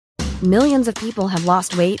Millions of people have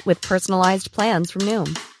lost weight with personalized plans from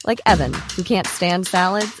Noom. Like Evan, who can't stand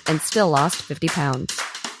salads and still lost 50 pounds.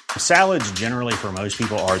 Salads generally for most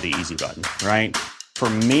people are the easy button, right? For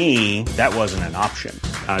me, that wasn't an option.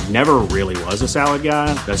 I never really was a salad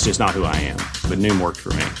guy. That's just not who I am. But Noom worked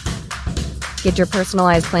for me. Get your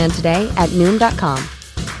personalized plan today at Noom.com.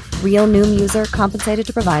 Real Noom user compensated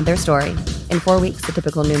to provide their story. In 4 weeks, the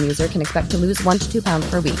typical Noom user can expect to lose 1 to 2 pounds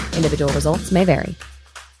per week. Individual results may vary.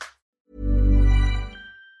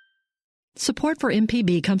 Support for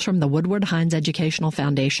MPB comes from the Woodward Hines Educational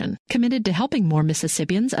Foundation, committed to helping more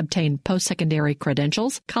Mississippians obtain post-secondary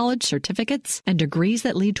credentials, college certificates, and degrees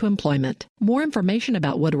that lead to employment. More information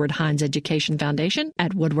about Woodward Hines Education Foundation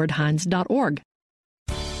at woodwardhines.org.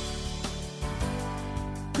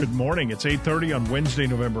 Good morning. It's 8:30 on Wednesday,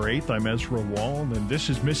 November 8th. I'm Ezra Wall, and this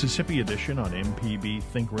is Mississippi Edition on MPB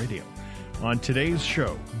Think Radio. On today's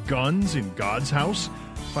show, guns in God's house.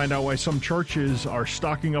 Find out why some churches are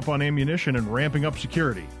stocking up on ammunition and ramping up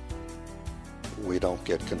security. We don't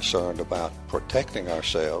get concerned about protecting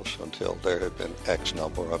ourselves until there have been X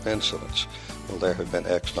number of incidents. Well, there have been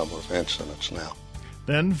X number of incidents now.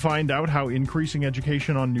 Then find out how increasing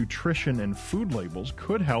education on nutrition and food labels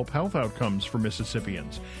could help health outcomes for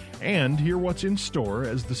Mississippians. And hear what's in store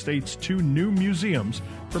as the state's 2 new museums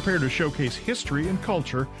prepare to showcase history and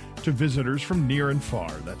culture to visitors from near and far.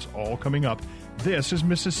 That's all coming up. This is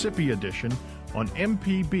Mississippi Edition on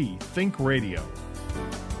MPB Think Radio.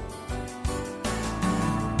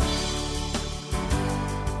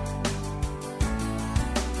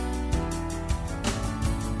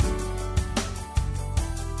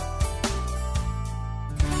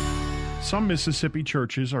 Some Mississippi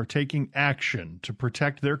churches are taking action to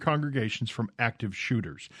protect their congregations from active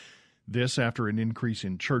shooters. This after an increase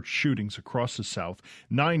in church shootings across the South.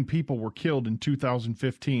 9 people were killed in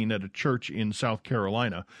 2015 at a church in South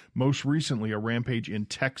Carolina. Most recently, a rampage in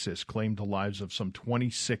Texas claimed the lives of some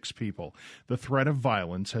 26 people. The threat of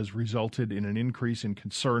violence has resulted in an increase in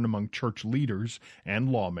concern among church leaders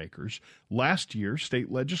and lawmakers. Last year,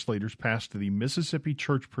 state legislators passed the Mississippi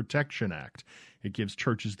Church Protection Act. It gives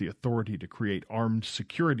churches the authority to create armed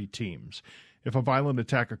security teams. If a violent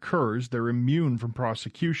attack occurs, they're immune from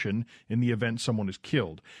prosecution in the event someone is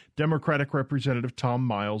killed. Democratic Representative Tom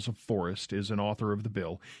Miles of Forest is an author of the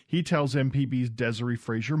bill. He tells MPB's Desiree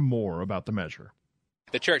Frazier more about the measure.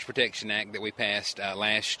 The Church Protection Act that we passed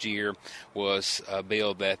last year was a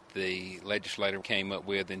bill that the legislator came up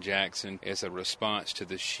with in Jackson as a response to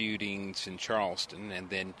the shootings in Charleston.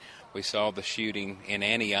 And then we saw the shooting in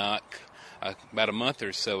Antioch about a month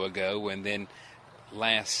or so ago, and then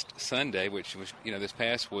last Sunday, which was, this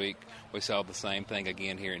past week, we saw the same thing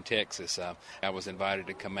again here in Texas. I was invited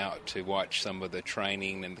to come out to watch some of the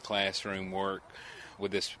training and the classroom work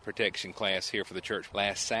with this protection class here for the church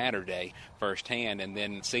last Saturday firsthand, and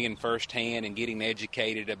then seeing firsthand and getting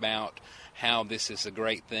educated about how this is a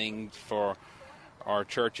great thing for our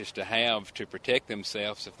churches to have to protect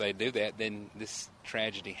themselves. If they do that, then this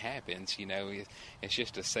tragedy happens. It's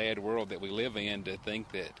just a sad world that we live in to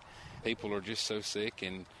think that people are just so sick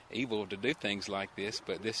and evil to do things like this,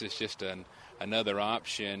 but this is just another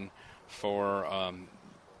option for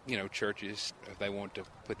churches if they want to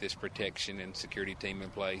put this protection and security team in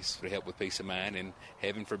place to help with peace of mind. And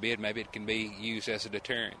heaven forbid, maybe it can be used as a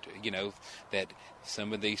deterrent. That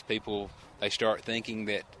some of these people, they start thinking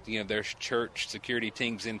that there's church security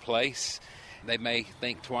teams in place. They may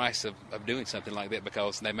think twice of doing something like that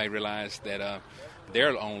because they may realize that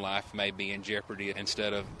their own life may be in jeopardy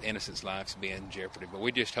instead of innocents' lives being in jeopardy. But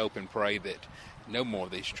we just hope and pray that no more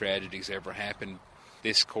of these tragedies ever happen.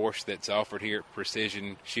 This course that's offered here at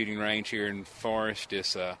Precision Shooting Range here in Forest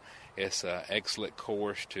is an excellent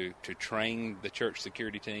course to train the church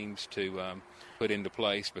security teams to put into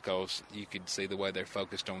place, because you could see the way they're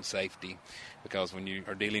focused on safety. Because when you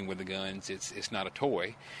are dealing with the guns, it's not a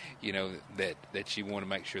toy, that you want to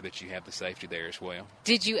make sure that you have the safety there as well.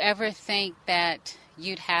 Did you ever think that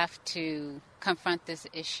you'd have to confront this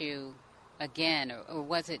issue again, or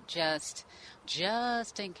was it just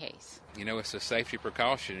in case? It's a safety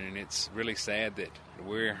precaution, and it's really sad that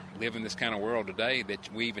we're living this kind of world today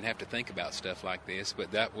that we even have to think about stuff like this.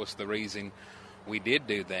 But that was the reason we did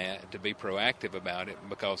do that, to be proactive about it,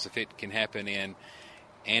 because if it can happen in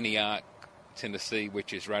Antioch, Tennessee,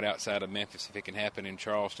 which is right outside of Memphis, if it can happen in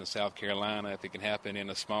Charleston, South Carolina, if it can happen in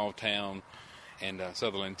a small town in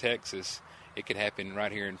Sutherland, Texas, it could happen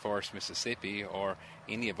right here in Forest, Mississippi, or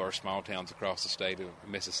any of our small towns across the state of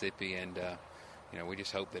Mississippi, and we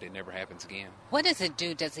just hope that it never happens again. What does it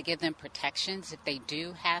do? Does it give them protections if they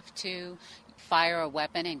do have to fire a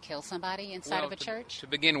weapon and kill somebody inside of a church? To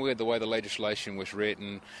begin with, the way the legislation was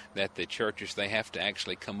written, that the churches, they have to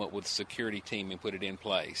actually come up with a security team and put it in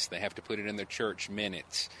place. They have to put it in their church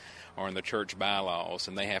minutes or in the church bylaws,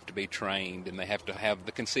 and they have to be trained, and they have to have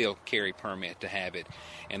the concealed carry permit to have it.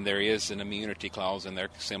 And there is an immunity clause in there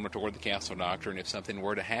similar to the Council Doctrine. If something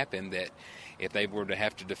were to happen, that if they were to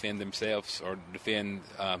have to defend themselves or defend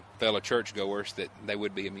fellow churchgoers, that they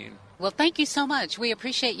would be immune. Well, thank you so much. We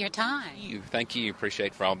appreciate your time. Thank you.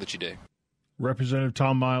 Appreciate for all that you do. Representative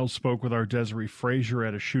Tom Miles spoke with our Desiree Frazier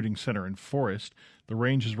at a shooting center in Forest. The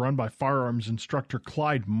range is run by firearms instructor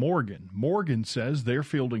Clyde Morgan. Morgan says they're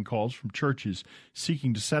fielding calls from churches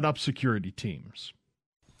seeking to set up security teams.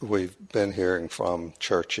 We've been hearing from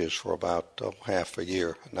churches for about half a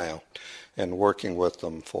year now and working with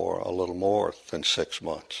them for a little more than 6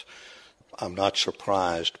 months. I'm not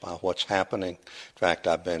surprised by what's happening. In fact,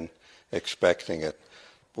 I've been expecting it.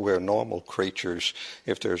 We're normal creatures.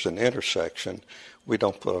 If there's an intersection, we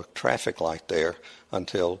don't put a traffic light there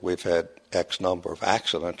until we've had X number of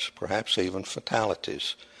accidents, perhaps even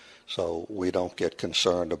fatalities. So we don't get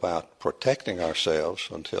concerned about protecting ourselves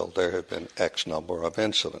until there have been X number of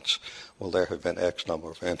incidents. Well, there have been X number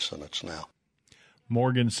of incidents now.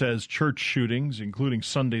 Morgan says church shootings, including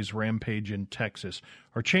Sunday's rampage in Texas,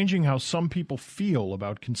 are changing how some people feel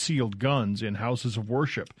about concealed guns in houses of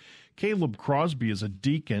worship. Caleb Crosby is a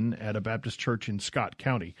deacon at a Baptist church in Scott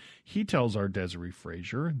County. He tells our Desiree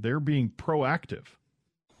Frazier they're being proactive.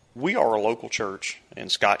 We are a local church in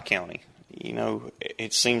Scott County. You know,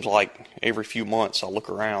 it seems like every few months I look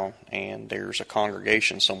around and there's a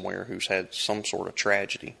congregation somewhere who's had some sort of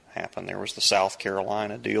tragedy happen. There was the South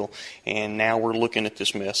Carolina deal, and now we're looking at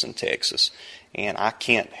this mess in Texas. And I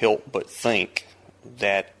can't help but think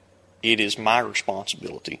that it is my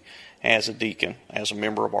responsibility as a deacon, as a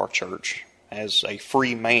member of our church, as a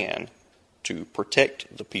free man, to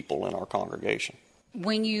protect the people in our congregation.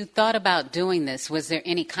 When you thought about doing this, was there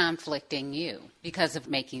any conflict in you because of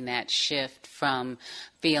making that shift from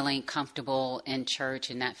feeling comfortable in church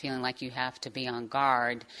and not feeling like you have to be on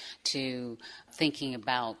guard to thinking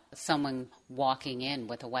about someone walking in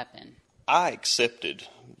with a weapon? I accepted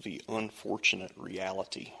the unfortunate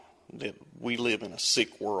reality that we live in a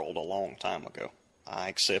sick world a long time ago. I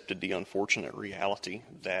accepted the unfortunate reality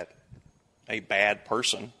that a bad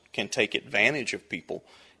person can take advantage of people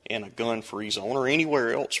in a gun-free zone or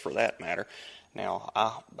anywhere else for that matter. Now,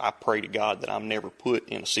 I pray to God that I'm never put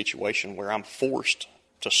in a situation where I'm forced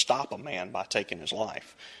to stop a man by taking his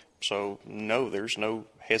life. So, no, there's no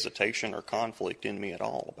hesitation or conflict in me at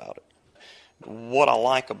all about it. What I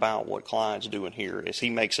like about what Clyde's doing here is he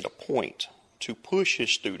makes it a point to push his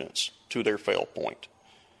students to their fail point,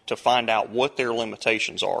 to find out what their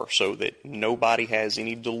limitations are so that nobody has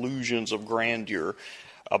any delusions of grandeur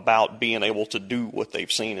about being able to do what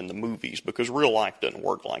they've seen in the movies, because real life doesn't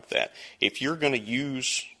work like that. If you're going to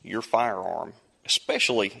use your firearm,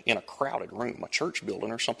 especially in a crowded room, a church building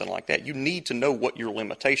or something like that, you need to know what your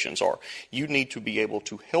limitations are. You need to be able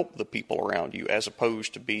to help the people around you as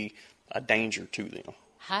opposed to be a danger to them.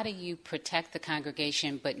 How do you protect the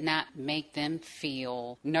congregation but not make them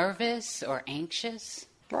feel nervous or anxious?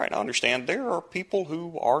 Right, I understand. There are people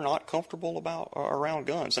who are not comfortable around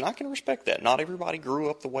guns, and I can respect that. Not everybody grew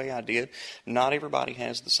up the way I did. Not everybody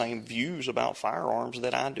has the same views about firearms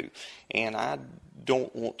that I do, and I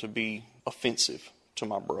don't want to be offensive to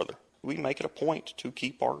my brother. We make it a point to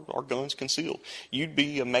keep our guns concealed. You'd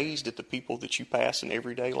be amazed at the people that you pass in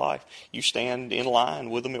everyday life. You stand in line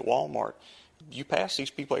with them at Walmart. You pass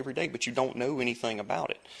these people every day, but you don't know anything about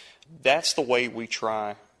it. That's the way we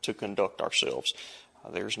try to conduct ourselves.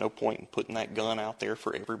 There's no point in putting that gun out there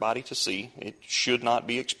for everybody to see. It should not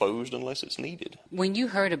be exposed unless it's needed. When you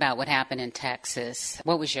heard about what happened in Texas,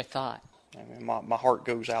 what was your thought? I mean, my heart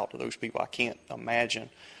goes out to those people. I can't imagine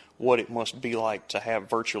what it must be like to have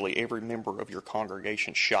virtually every member of your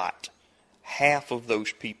congregation shot. Half of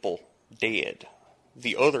those people dead.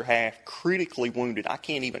 The other half critically wounded. I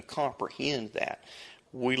can't even comprehend that.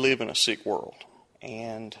 We live in a sick world,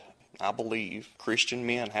 and I believe Christian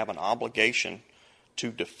men have an obligation to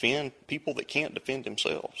defend people that can't defend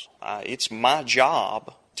themselves. It's my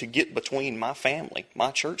job to get between my family,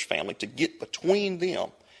 my church family, to get between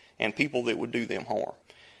them and people that would do them harm.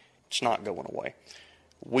 It's not going away.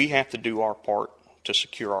 We have to do our part to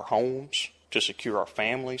secure our homes, to secure our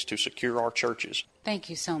families, to secure our churches. Thank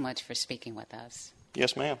you so much for speaking with us.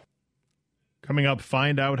 Yes, ma'am. Coming up,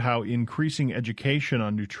 find out how increasing education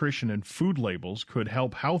on nutrition and food labels could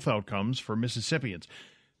help health outcomes for Mississippians.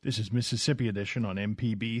 This is Mississippi Edition on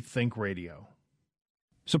MPB Think Radio.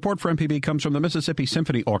 Support for MPB comes from the Mississippi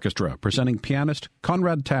Symphony Orchestra, presenting pianist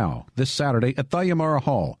Conrad Tao this Saturday at Thalhimarra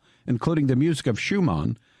Hall, including the music of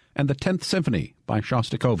Schumann and the 10th Symphony by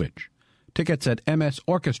Shostakovich. Tickets at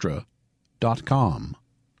msorchestra.com.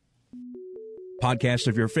 Podcasts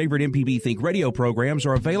of your favorite MPB Think Radio programs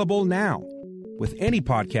are available now. With any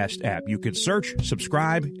podcast app, you can search,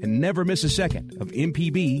 subscribe, and never miss a second of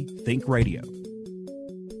MPB Think Radio.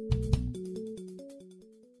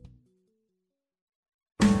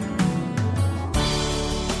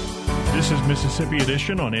 This is Mississippi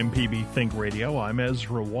Edition on MPB Think Radio. I'm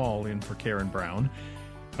Ezra Wall in for Karen Brown.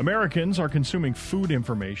 Americans are consuming food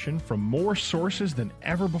information from more sources than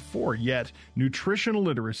ever before, yet nutritional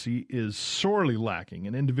literacy is sorely lacking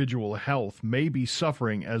and individual health may be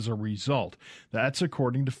suffering as a result. That's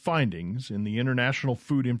according to findings in the International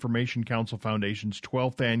Food Information Council Foundation's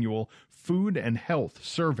 12th annual Food and Health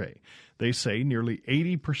Survey. They say nearly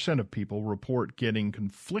 80% of people report getting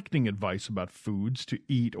conflicting advice about foods to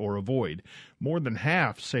eat or avoid. More than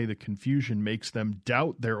half say the confusion makes them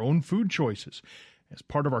doubt their own food choices. As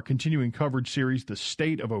part of our continuing coverage series, The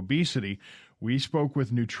State of Obesity, we spoke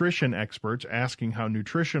with nutrition experts asking how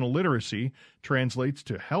nutritional literacy translates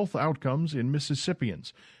to health outcomes in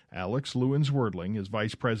Mississippians. Alex Lewins-Wordling is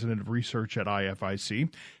Vice President of Research at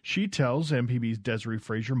IFIC. She tells MPB's Desiree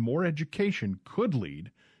Frazier more education could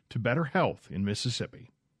lead to better health in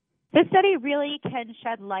Mississippi. This study really can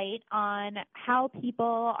shed light on how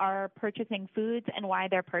people are purchasing foods and why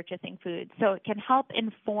they're purchasing foods. So it can help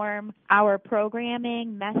inform our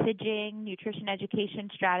programming, messaging, nutrition education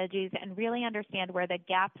strategies, and really understand where the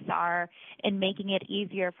gaps are in making it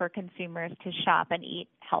easier for consumers to shop and eat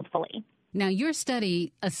healthfully. Now, your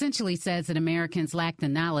study essentially says that Americans lack the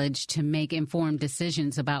knowledge to make informed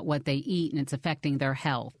decisions about what they eat and it's affecting their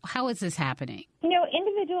health. How is this happening?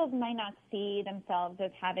 Individuals might not see themselves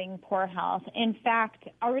as having poor health. In fact,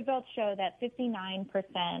 our results show that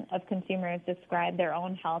 59% of consumers describe their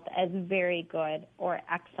own health as very good or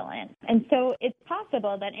excellent. And so it's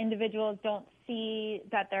possible that individuals don't see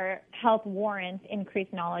that their health warrants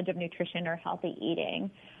increased knowledge of nutrition or healthy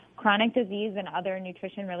eating. Chronic disease and other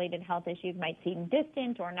nutrition-related health issues might seem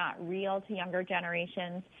distant or not real to younger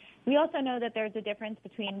generations. We also know that there's a difference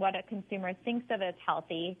between what a consumer thinks of as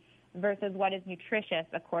healthy versus what is nutritious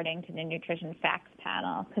according to the Nutrition Facts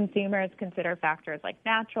Panel. Consumers consider factors like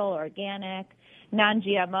natural, organic,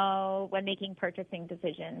 non-GMO when making purchasing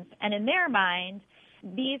decisions. And in their mind,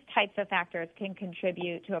 these types of factors can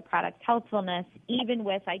contribute to a product's healthfulness even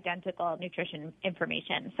with identical nutrition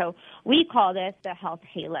information. So we call this the health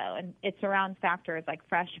halo, and it surrounds factors like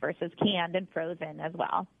fresh versus canned and frozen as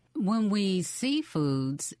well. When we see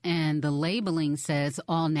foods and the labeling says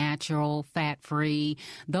all natural, fat-free,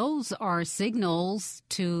 those are signals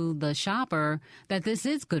to the shopper that this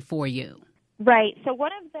is good for you. Right. So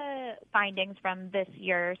one of the findings from this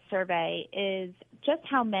year's survey is just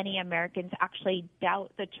how many Americans actually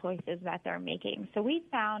doubt the choices that they're making. So we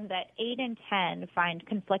found that 8 in 10 find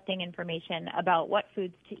conflicting information about what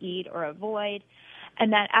foods to eat or avoid,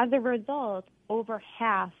 and that as a result, over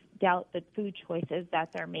half doubt the food choices that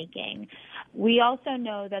they're making. We also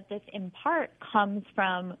know that this in part comes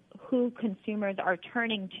from who consumers are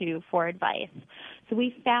turning to for advice. So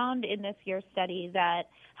we found in this year's study that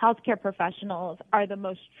healthcare professionals are the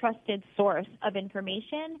most trusted source of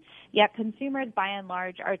information, yet consumers by and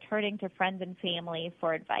large are turning to friends and family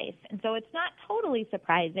for advice. And so it's not totally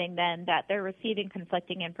surprising then that they're receiving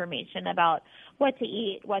conflicting information about what to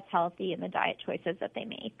eat, what's healthy, and the diet choices that they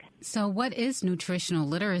make. So what is nutritional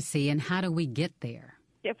literacy and how do we get there?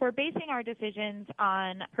 If we're basing our decisions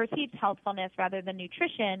on perceived healthfulness rather than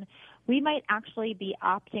nutrition, we might actually be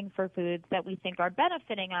opting for foods that we think are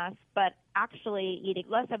benefiting us, but actually eating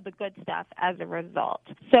less of the good stuff as a result.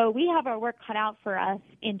 So we have our work cut out for us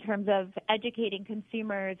in terms of educating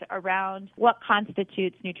consumers around what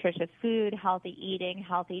constitutes nutritious food, healthy eating,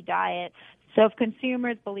 healthy diet. So if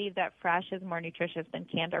consumers believe that fresh is more nutritious than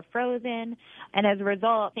canned or frozen, and as a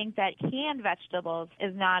result think that canned vegetables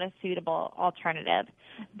is not a suitable alternative,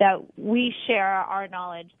 that we share our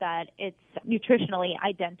knowledge that it's nutritionally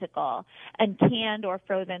identical, and canned or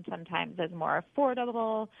frozen sometimes is more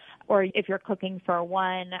affordable, or if you're cooking for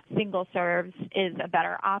one, single serves is a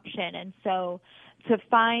better option. And so to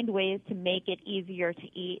find ways to make it easier to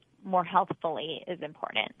eat more healthfully is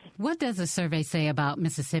important. What does the survey say about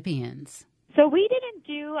Mississippians? So we didn't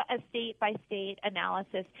do a state-by-state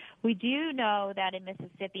analysis. We do know that in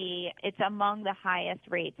Mississippi, it's among the highest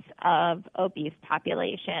rates of obese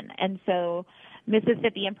population. And so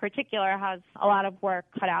Mississippi in particular has a lot of work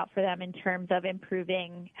cut out for them in terms of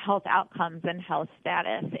improving health outcomes and health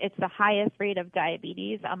status. It's the highest rate of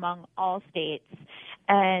diabetes among all states.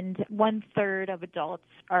 and 1/3 of adults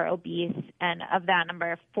are obese, and of that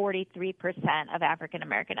number, 43% of African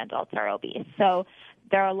American adults are obese. So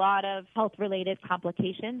there are a lot of health-related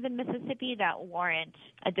complications in Mississippi that warrant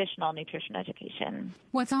additional nutrition education.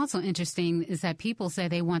 What's also interesting is that people say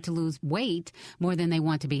they want to lose weight more than they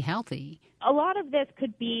want to be healthy. A lot of this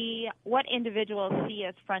could be what individuals see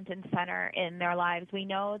as front and center in their lives. We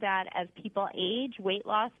know that as people age, weight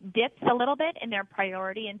loss dips a little bit in their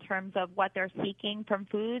priority in terms of what they're seeking from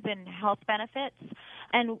foods and health benefits.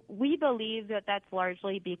 And we believe that that's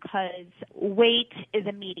largely because weight is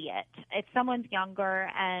immediate. If someone's younger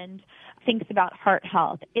and thinks about heart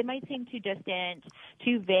health, it might seem too distant,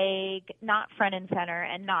 too vague, not front and center,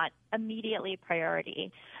 and not immediately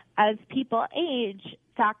priority. As people age,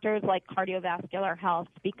 factors like cardiovascular health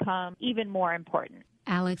become even more important.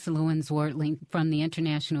 Alex Lewin-Zwartling from the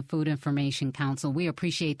International Food Information Council. We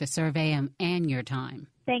appreciate the survey and your time.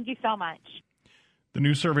 Thank you so much. The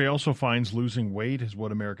new survey also finds losing weight is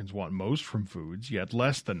what Americans want most from foods, yet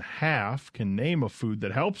less than half can name a food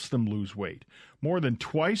that helps them lose weight. More than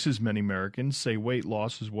twice as many Americans say weight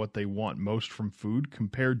loss is what they want most from food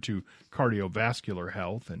compared to cardiovascular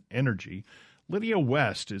health and energy. Lydia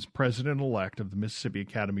West is president-elect of the Mississippi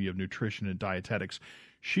Academy of Nutrition and Dietetics.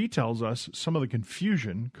 She tells us some of the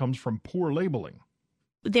confusion comes from poor labeling.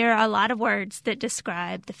 There are a lot of words that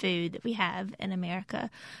describe the food that we have in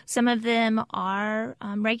America. Some of them are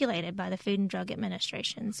regulated by the Food and Drug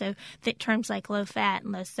Administration. So terms like low fat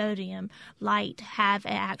and low sodium, light, have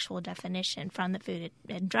an actual definition from the Food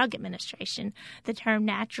and Drug Administration. The term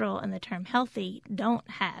natural and the term healthy don't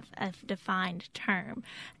have a defined term.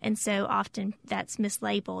 And so often that's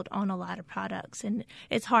mislabeled on a lot of products. And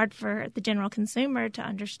it's hard for the general consumer to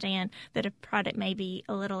understand that a product may be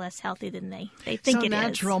a little less healthy than they think it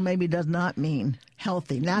is. Natural maybe does not mean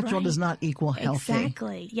healthy. Natural does not equal healthy.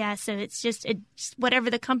 Exactly. Yeah, so it's just whatever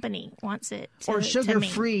the company wants it to Or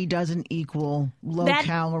sugar-free doesn't equal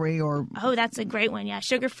low-calorie or... Oh, that's a great one, yeah.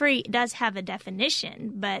 Sugar-free does have a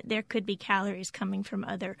definition, but there could be calories coming from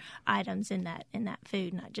other items in that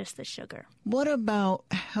food, not just the sugar. What about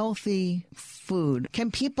healthy food?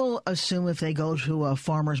 Can people assume if they go to a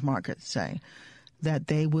farmer's market, say, that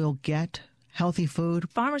they will get healthy food?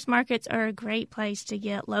 Farmers markets are a great place to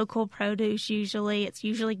get local produce usually. It's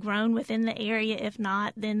usually grown within the area. If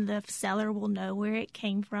not, then the seller will know where it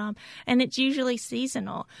came from. And it's usually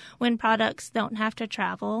seasonal. When products don't have to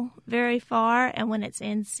travel very far and when it's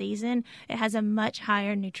in season, it has a much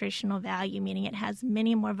higher nutritional value, meaning it has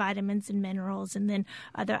many more vitamins and minerals and then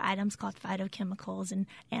other items called phytochemicals and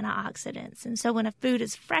antioxidants. And so when a food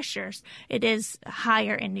is fresher, it is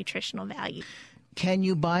higher in nutritional value. Can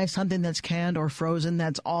you buy something that's canned or frozen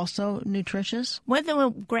that's also nutritious? One of the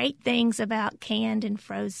great things about canned and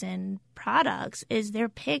frozen products is they're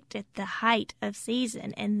picked at the height of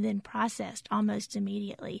season and then processed almost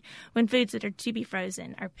immediately. When foods that are to be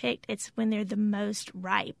frozen are picked, it's when they're the most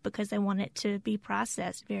ripe because they want it to be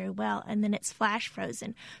processed very well, and then it's flash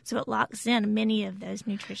frozen. So it locks in many of those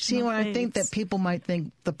nutritional foods. I think that people might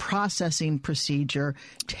think the processing procedure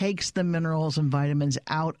takes the minerals and vitamins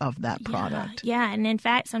out of that product. Yeah, and in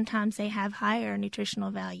fact, sometimes they have higher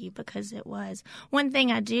nutritional value because it was. One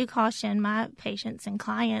thing I do caution my patients and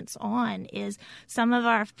clients on is some of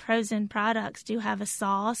our frozen products do have a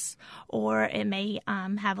sauce, or it may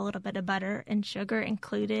have a little bit of butter and sugar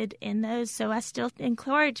included in those. So I still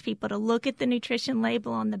encourage people to look at the nutrition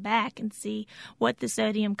label on the back and see what the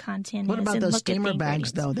sodium content is. What about those steamer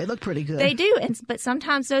bags, though? They look pretty good. They do, but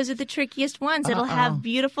sometimes those are the trickiest ones. It'll have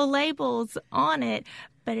beautiful labels on it,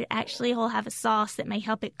 but it actually will have a sauce that may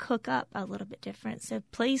help it cook up a little bit different. So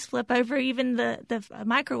please flip over even the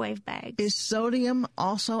microwave bags. Is sodium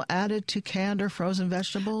also added to canned or frozen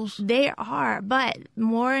vegetables? They are, but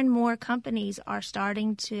more and more companies are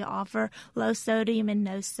starting to offer low sodium and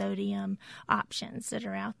no sodium options that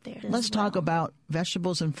are out there. Let's talk about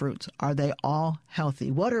vegetables and fruits. Are they all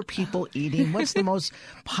healthy? What are people eating? What's the most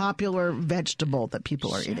popular vegetable that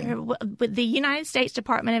people are eating? With the United States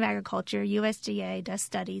Department of Agriculture, USDA,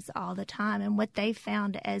 does studies all the time, and what they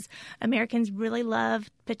found is Americans really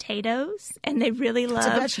love potatoes, and they really love...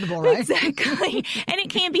 It's a vegetable, right? Exactly. And it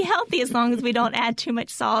can be healthy as long as we don't add too much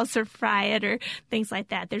sauce or fry it or things like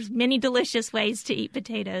that. There's many delicious ways to eat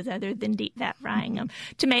potatoes other than deep fat frying them.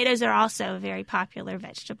 Tomatoes are also a very popular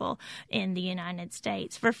vegetable in the United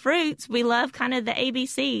States. For fruits, we love kind of the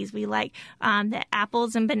ABCs. We like the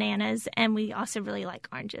apples and bananas, and we also really like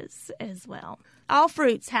oranges as well. All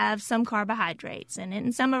fruits have some carbohydrates,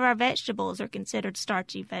 and some of our vegetables are considered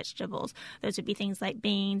starchy vegetables. Those would be things like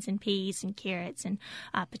beans and peas and carrots and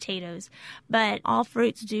potatoes. But all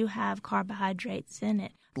fruits do have carbohydrates in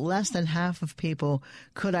it. less than half of people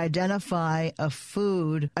could identify a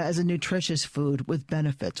food as a nutritious food with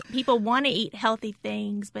benefits. People want to eat healthy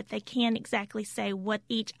things, but they can't exactly say what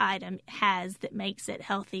each item has that makes it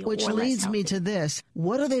healthy or less healthy. Which leads me to this.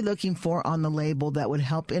 What are they looking for on the label that would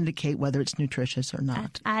help indicate whether it's nutritious or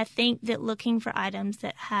not? I think that looking for items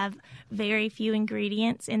that have very few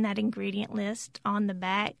ingredients in that ingredient list on the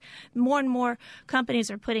back, more and more companies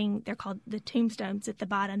are putting, they're called the tombstones at the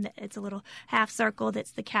bottom. It's a little half circle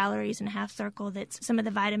that's the calories and a half circle that's some of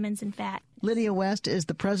the vitamins and fat. Lydia West is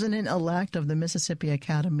the president-elect of the Mississippi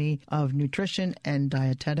Academy of Nutrition and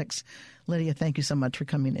Dietetics. Lydia, thank you so much for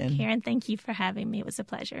coming in. Karen, thank you for having me. It was a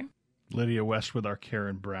pleasure. Lydia West with our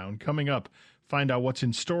Karen Brown. Coming up, find out what's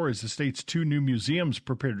in store as the state's 2 new museums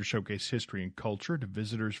prepare to showcase history and culture to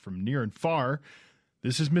visitors from near and far.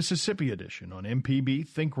 This is Mississippi Edition on MPB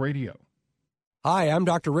Think Radio. Hi, I'm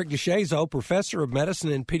Dr. Rick DeShazo, professor of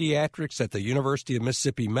medicine and pediatrics at the University of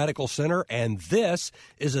Mississippi Medical Center, and this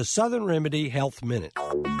is a Southern Remedy Health Minute.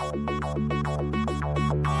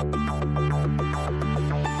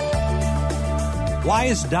 Why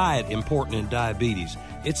is diet important in diabetes?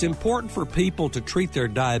 It's important for people to treat their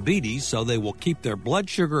diabetes so they will keep their blood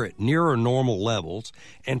sugar at near or normal levels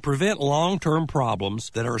and prevent long-term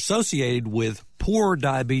problems that are associated with poor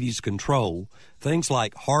diabetes control, things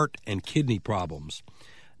like heart and kidney problems.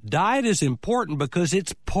 Diet is important because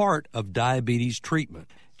it's part of diabetes treatment.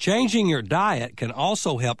 Changing your diet can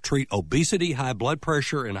also help treat obesity, high blood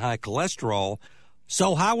pressure, and high cholesterol.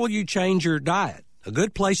 So how will you change your diet? A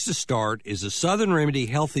good place to start is the Southern Remedy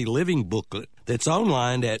Healthy Living booklet that's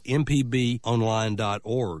online at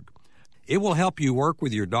mpbonline.org. It will help you work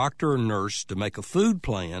with your doctor or nurse to make a food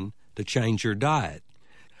plan to change your diet.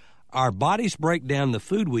 Our bodies break down the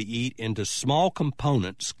food we eat into small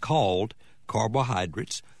components called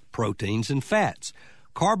carbohydrates, proteins, and fats.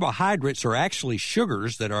 Carbohydrates are actually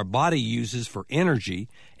sugars that our body uses for energy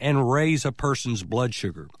and raise a person's blood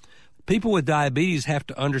sugar. People with diabetes have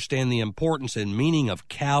to understand the importance and meaning of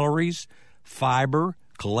calories, fiber,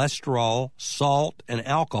 cholesterol, salt, and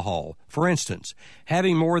alcohol. For instance,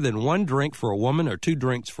 having more than 1 drink for a woman or 2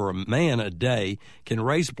 drinks for a man a day can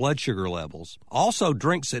raise blood sugar levels. Also,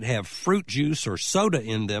 drinks that have fruit juice or soda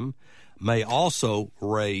in them may also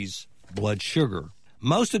raise blood sugar.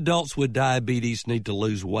 Most adults with diabetes need to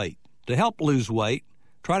lose weight. To help lose weight,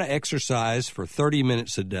 try to exercise for 30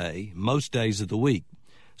 minutes a day, most days of the week.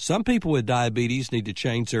 Some people with diabetes need to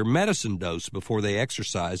change their medicine dose before they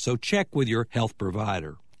exercise, so check with your health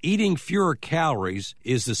provider. Eating fewer calories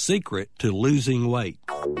is the secret to losing weight.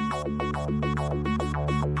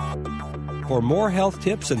 For more health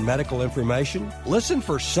tips and medical information, listen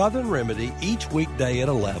for Southern Remedy each weekday at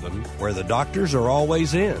 11, where the doctors are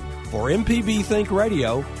always in. For MPB Think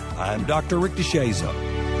Radio, I'm Dr. Rick DeShazo.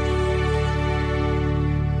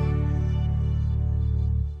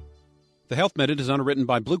 The Health Minute is underwritten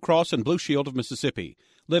by Blue Cross and Blue Shield of Mississippi.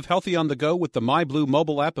 Live healthy on the go with the MyBlue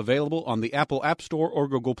mobile app available on the Apple App Store or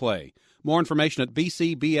Google Play. More information at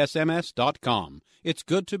bcbsms.com. It's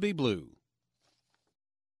good to be blue.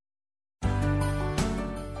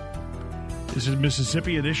 This is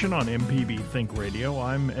Mississippi Edition on MPB Think Radio.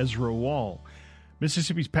 I'm Ezra Wall.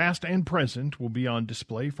 Mississippi's past and present will be on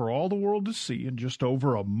display for all the world to see in just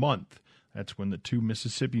over a month. That's when the 2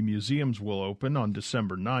 Mississippi museums will open on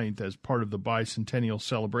December 9th as part of the bicentennial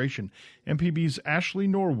celebration. MPB's Ashley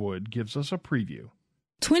Norwood gives us a preview.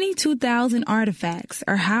 22,000 artifacts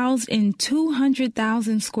are housed in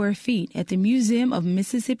 200,000 square feet at the Museum of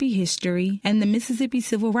Mississippi History and the Mississippi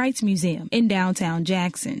Civil Rights Museum in downtown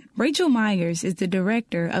Jackson. Rachel Myers is the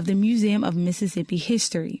director of the Museum of Mississippi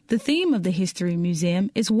History. The theme of the History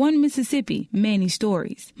Museum is One Mississippi, Many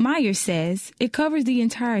Stories. Myers says it covers the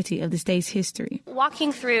entirety of the state's history.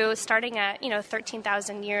 Walking through, starting at,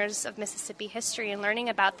 13,000 years of Mississippi history and learning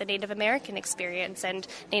about the Native American experience and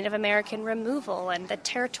Native American removal and the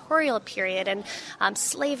territorial period and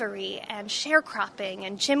slavery and sharecropping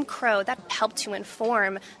and Jim Crow, that helped to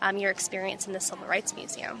inform your experience in the Civil Rights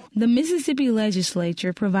Museum. The Mississippi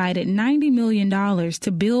legislature provided $90 million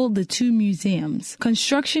to build the 2 museums.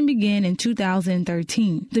 Construction began in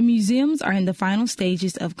 2013. The museums are in the final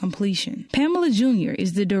stages of completion. Pamela Jr.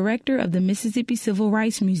 is the director of the Mississippi Civil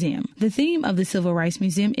Rights Museum. The theme of the Civil Rights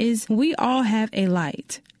Museum is We All Have a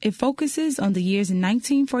Light. It focuses on the years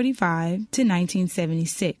 1945 to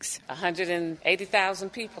 1976. 180,000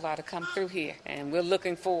 people are to come through here, and we're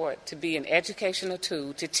looking forward to be an educational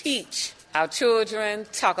tool to teach our children,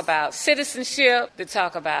 talk about citizenship, to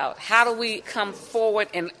talk about how do we come forward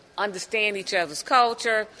and understand each other's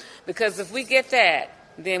culture, because if we get that,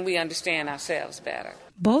 then we understand ourselves better.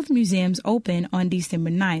 Both museums open on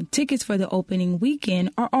December 9th. Tickets for the opening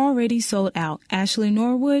weekend are already sold out. Ashley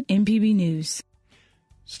Norwood, MPB News.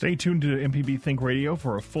 Stay tuned to MPB Think Radio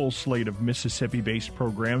for a full slate of Mississippi-based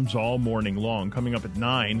programs all morning long. Coming up at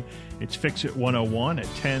 9, it's Fix It 101. At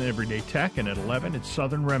 10, Everyday Tech. And at 11, it's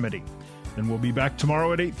Southern Remedy. And we'll be back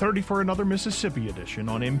tomorrow at 8:30 for another Mississippi edition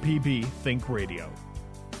on MPB Think Radio.